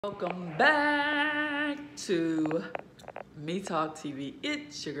Welcome back to Me Talk TV.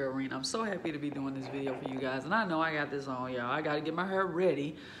 It's your girl Rena. I'm so happy to be doing this video for you guys. And I know I got this on, y'all. I got to get my hair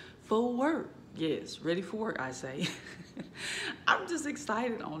ready for work. Yes, ready for work, I say. I'm just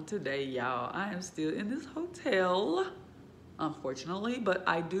excited on today, y'all. I am still in this hotel, unfortunately, but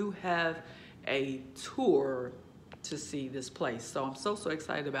I do have a tour to see this place. So I'm so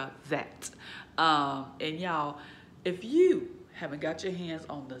excited about that. And y'all, if you haven't got your hands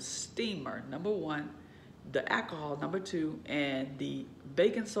on the steamer, number one, the alcohol, number two, and the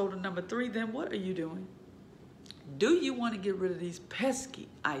baking soda, number three, then what are you doing? Do you want to get rid of these pesky,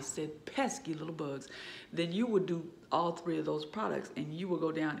 I said pesky little bugs, then you would do all three of those products and you will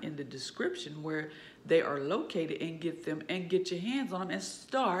go down in the description where they are located and get them and get your hands on them and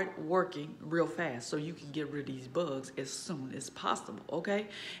start working real fast so you can get rid of these bugs as soon as possible, okay?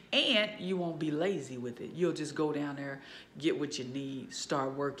 And you won't be lazy with it. You'll just go down there, get what you need,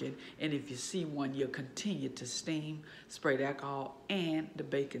 start working, and if you see one, you'll continue to steam, spray the alcohol, and the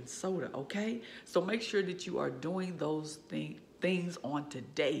baking soda, okay? So make sure that you are doing those things on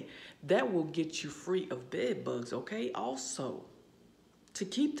today. That will get you free of bed bugs, okay? Also, to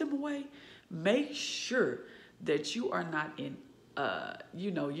keep them away, make sure that you are not in,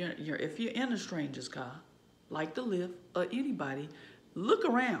 if you're in a stranger's car, like the lift or anybody, look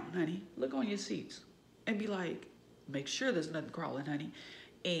around, honey. Look on your seats and be like, make sure there's nothing crawling, honey.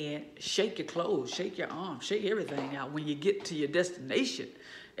 And shake your clothes, shake your arms, shake everything out when you get to your destination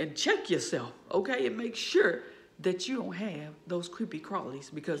and check yourself, okay? And make sure that you don't have those creepy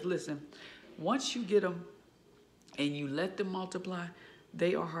crawlies because listen, once you get them and you let them multiply,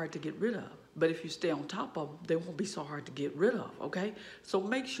 they are hard to get rid of. But if you stay on top of them, they won't be so hard to get rid of, okay? So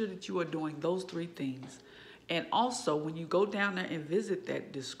make sure that you are doing those three things. And also, when you go down there and visit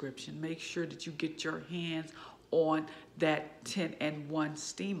that description, make sure that you get your hands on that 10-in-1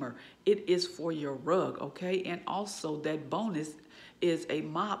 steamer. It is for your rug, okay? And also, that bonus is a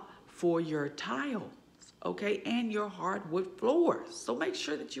mop for your tiles, okay? And your hardwood floors. So make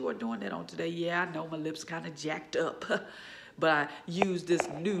sure that you are doing that on today. Yeah, I know my lips kind of jacked up. But I used this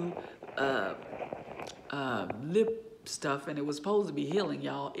new lip stuff, and it was supposed to be healing,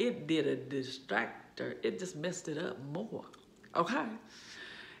 y'all. It did a distractor. It just messed it up more, okay?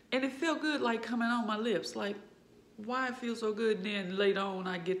 And it felt good, like, coming on my lips. Like, why it feels so good? And then later on,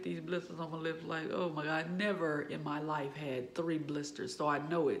 I get these blisters on my lips. Like, oh, my God. Never in my life had 3 blisters, so I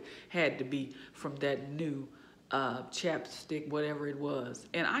know it had to be from that new chapstick, whatever it was.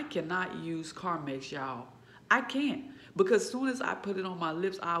 And I cannot use Carmex, y'all. I can't. Because as soon as I put it on my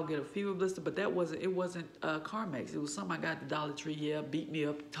lips, I'll get a fever blister. But it wasn't Carmex. It was something I got at the Dollar Tree. Yeah, beat me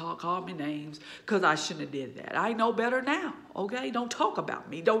up, called me names, because I shouldn't have did that. I know better now, okay? Don't talk about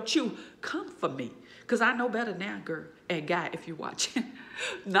me. Don't you come for me, because I know better now, girl and guy, if you're watching,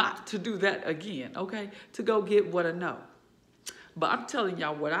 not to do that again, okay? To go get what I know. But I'm telling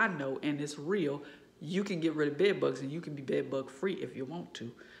y'all what I know, and it's real. You can get rid of bed bugs, and you can be bed bug free if you want to.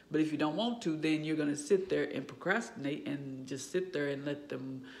 But if you don't want to, then you're going to sit there and procrastinate and just sit there and let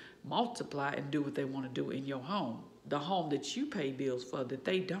them multiply and do what they want to do in your home. The home that you pay bills for that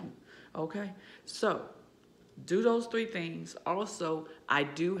they don't, okay? So do those 3 things. Also, I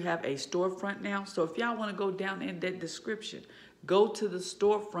do have a storefront now. So if y'all want to go down in that description, go to the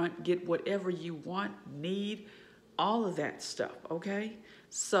storefront, get whatever you want, need, all of that stuff, okay?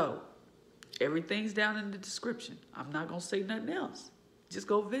 So everything's down in the description. I'm not going to say nothing else. Just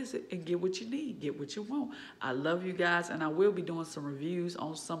go visit and get what you need, get what you want. I love you guys, and I will be doing some reviews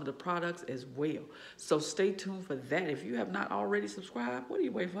on some of the products as well. So stay tuned for that. If you have not already subscribed, what are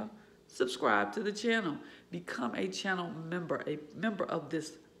you waiting for? Subscribe to the channel. Become a channel member, a member of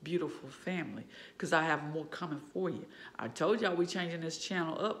this beautiful family, because I have more coming for you. I told y'all we're changing this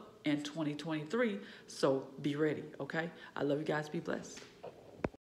channel up in 2023, so be ready, okay? I love you guys. Be blessed.